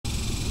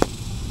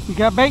You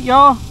got bait,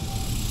 y'all?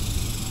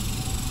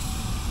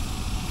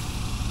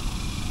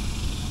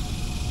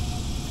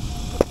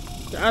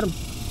 Got him.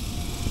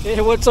 Hey,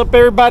 what's up,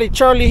 everybody?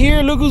 Charlie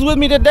here. Look who's with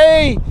me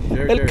today.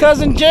 El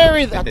cousin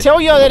Jerry. I tell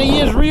y'all that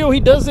he is real. He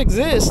does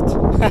exist.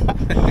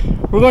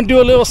 We're going to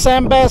do a little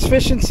sand bass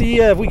fishing, see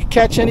if we can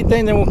catch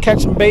anything, then we'll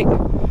catch some bait.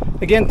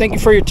 Again, thank you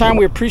for your time.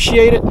 We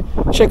appreciate it.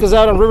 Check us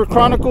out on River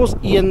Chronicles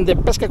y en De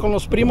Pesca con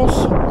los Primos.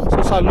 So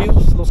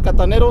saludos, los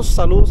cataneros.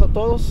 Saludos a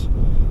todos.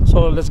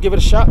 So let's give it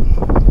a shot.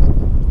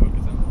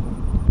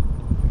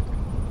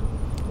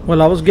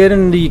 Well, I was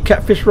getting the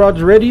catfish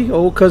rods ready.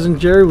 Old cousin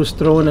Jerry was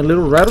throwing a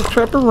little rattle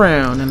trap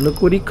around, and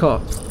look what he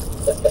caught.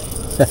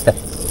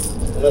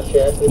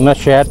 Una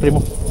shad,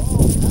 primo.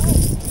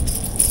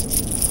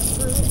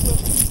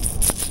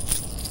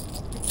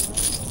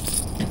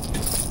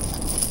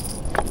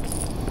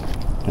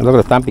 Es lo que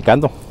le están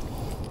picando.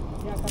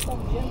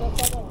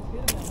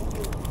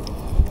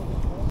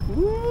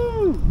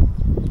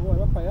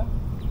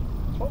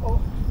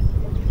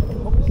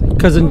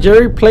 Cousin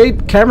Jerry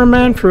played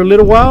cameraman for a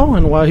little while,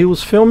 and while he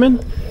was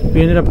filming,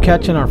 we ended up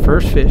catching our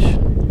first fish.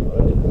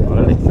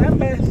 Sand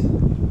bass.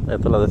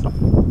 Esto es la de eso.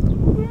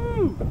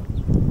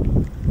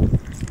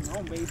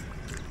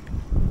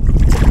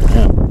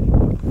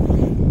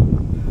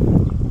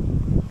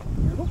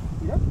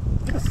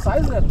 Look at the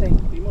size of that thing.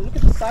 Look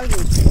at the size of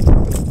this thing.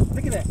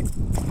 Look at that.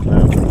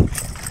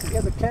 He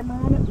has a camera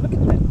on it. Look at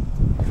that.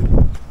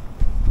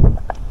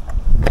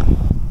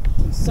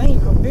 It's insane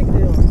how big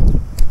they are.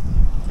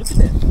 Look at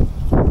that.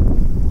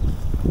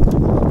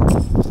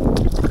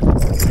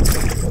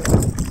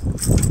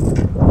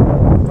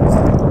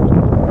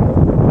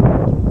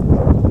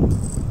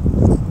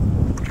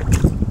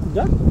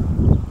 Done.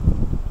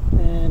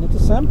 And it's a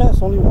sand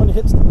bass, only one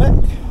hits the back.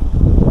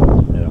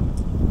 Yeah.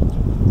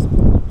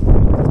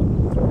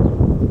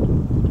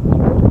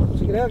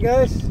 Check it out,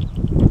 guys.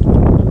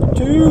 Number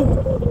 2.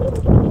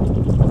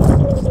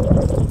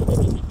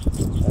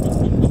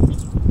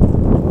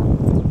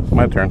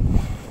 My turn.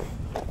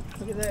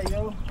 Look at that,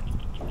 yo.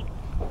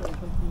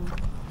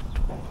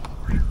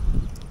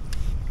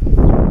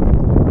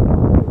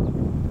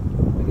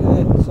 Look at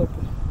that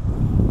sucker.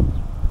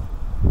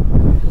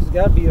 This has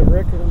got to be a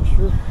record, I'm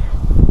sure.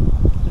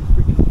 They're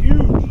freaking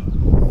huge.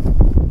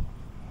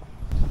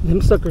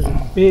 Them suckers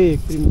are big.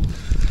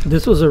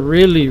 This was a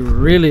really,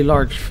 really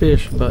large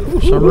fish, but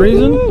for some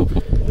reason,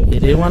 it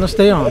didn't want to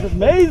stay on. That's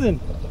amazing.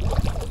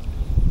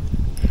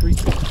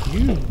 Freaking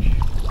huge.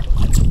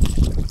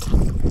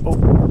 Oh,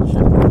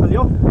 shit.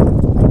 Salió.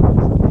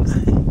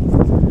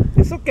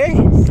 It's okay.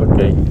 It's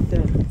okay.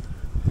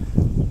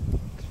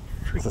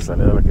 Esa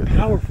salió de la que...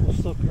 Powerful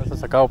sucker. Se ha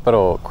sacado,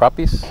 pero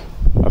crappies,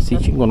 así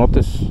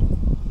chingonotes.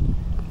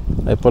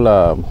 Ahí por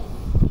la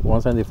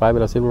 175 de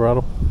la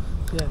Silverado.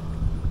 Yeah.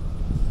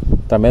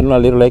 También una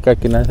Little Lake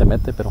aquí nadie se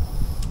mete, pero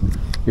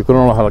yo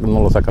creo que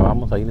nos los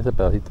acabamos ahí en ese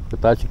pedacito, porque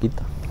estaba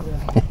chiquita.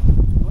 Yeah.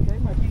 Oye,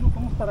 imagino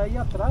cómo estará ahí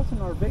atrás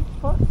en our bait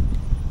spot.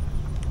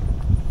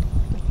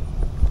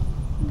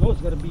 You know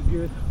it's gotta be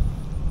good.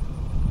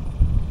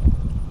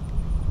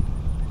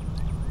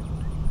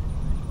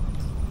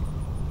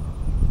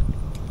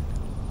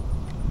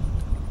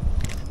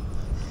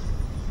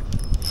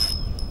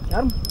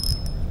 Got him.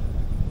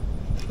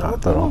 Ah,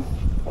 pero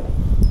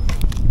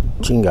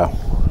chingado.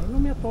 Ahí no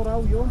me he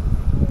atorado yo.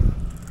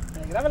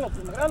 Grábalo,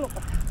 grábalo.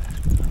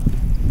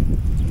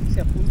 Se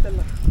apunta en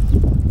la...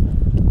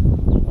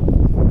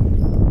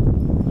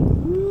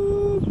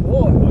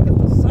 Boy, look at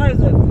the size of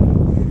that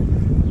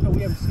thing. You know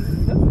we haven't seen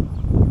it.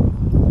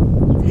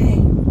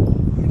 Dang.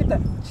 Look at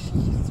that.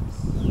 Jesus.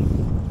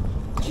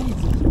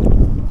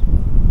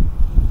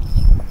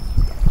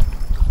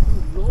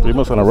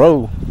 Primos on a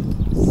roll.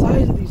 The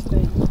size of these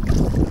things.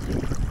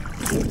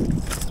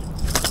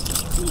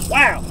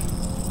 Wow.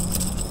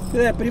 Look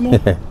at that, primo.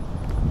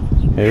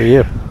 Here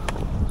you.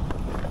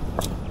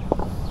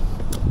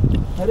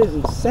 That is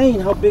insane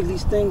how big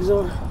these things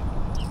are.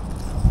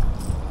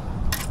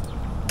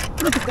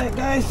 Look at that,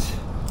 guys.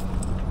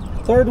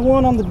 Third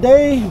one on the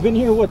day. Been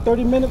here, what,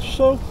 30 minutes or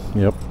so?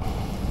 Yep.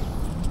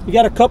 We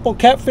got a couple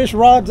catfish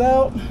rods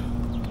out.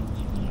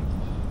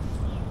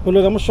 But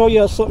look, I'm gonna show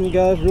you something,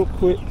 guys, real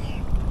quick.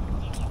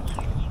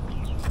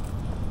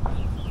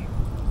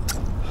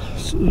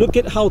 So look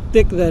at how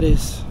thick that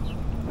is.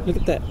 Look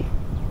at that.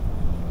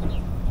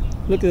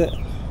 Look at that.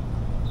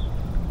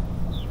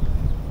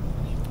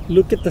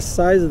 Look at the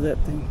size of that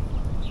thing.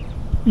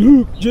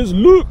 Look, just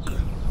look.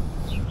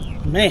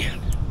 Man.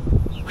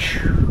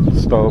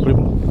 It's todo,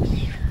 primo.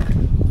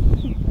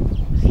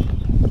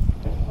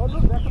 Oh,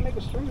 look, I can make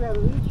a string out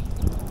of this.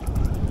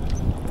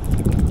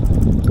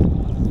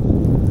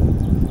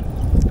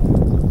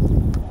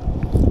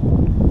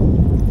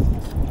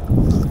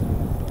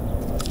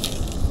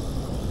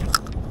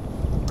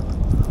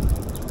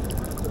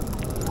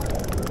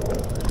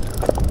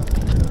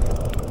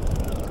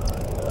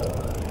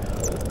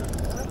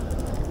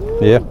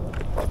 Yeah.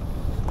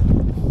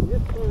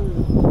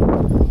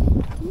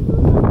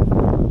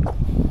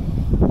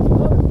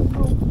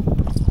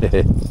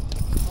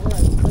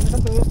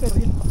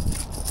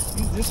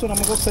 use this one. I'm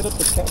gonna go set up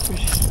the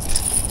catfish.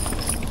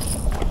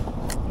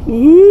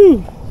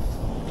 Ooh.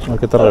 No,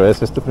 que te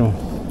revés este, primo.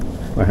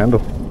 My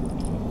handle.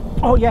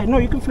 Oh yeah, no,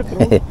 you can flip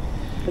it over.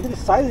 Look at the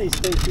size of these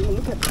things, dude.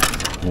 Look at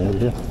that.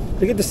 Yeah.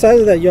 Look at the size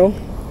of that, yo.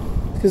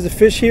 Because the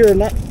fish here are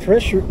not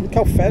fresh. Look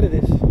how fat it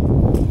is.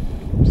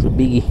 It's a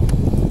biggie.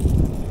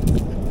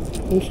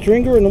 Un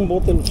stringer and un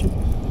bote. No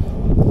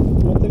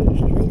tengo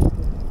stringer.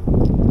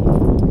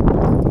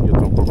 Yo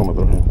tampoco me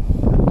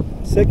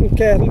traje. Second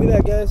cast. Look at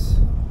that, guys.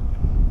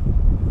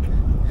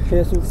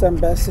 Cast with some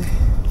bass.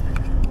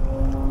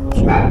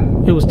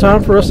 It was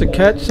time for us to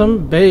catch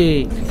some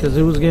bait because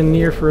it was getting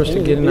near for us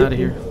to get out of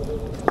here.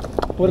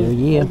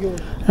 Yeah.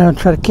 I'm gonna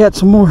try to catch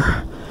some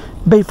more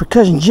bait for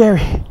Cousin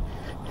Jerry.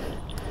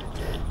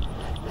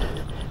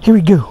 Here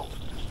we go.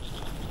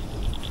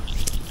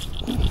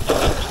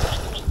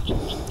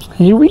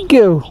 Here we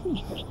go.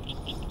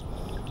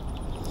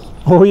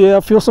 Oh yeah, I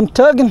feel some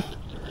tugging.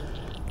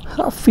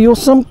 I feel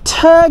some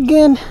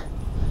tugging.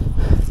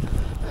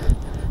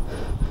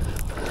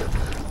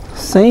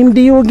 Same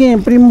deal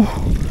again, primo.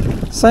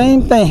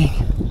 Same thing.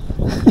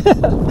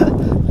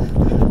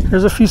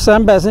 There's a few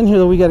sand bass in here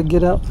that we got to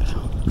get out.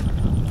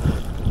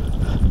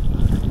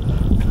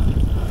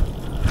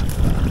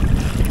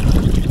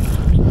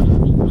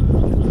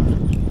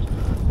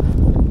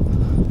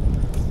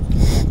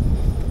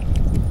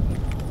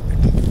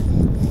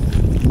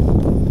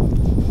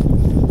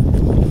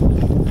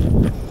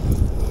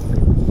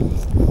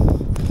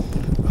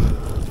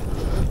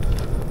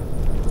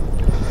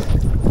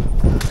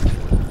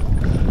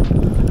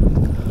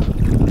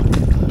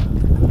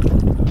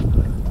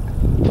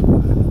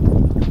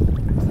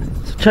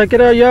 Check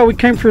it out, y'all. We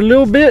came for a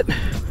little bit.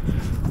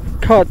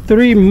 Caught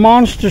 3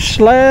 monster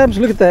slabs.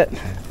 Look at that.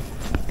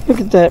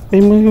 Look at that.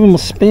 Give them a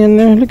spin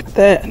there. Look at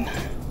that.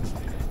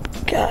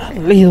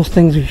 Golly, those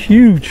things are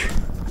huge.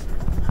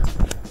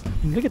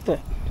 Look at that.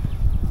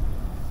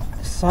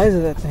 The size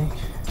of that thing.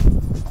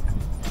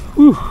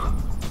 Whew.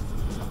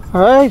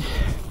 Alright.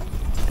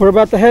 We're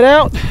about to head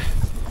out.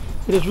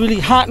 It is really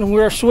hot and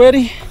we're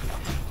sweaty.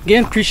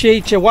 Again,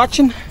 appreciate you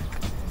watching.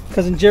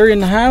 Cousin Jerry in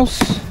the house.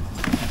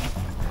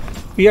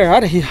 We are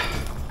out of here.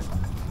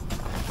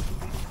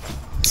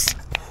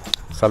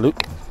 Salute.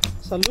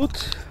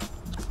 Salute.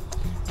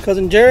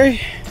 Cousin Jerry,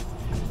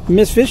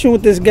 miss fishing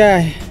with this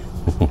guy.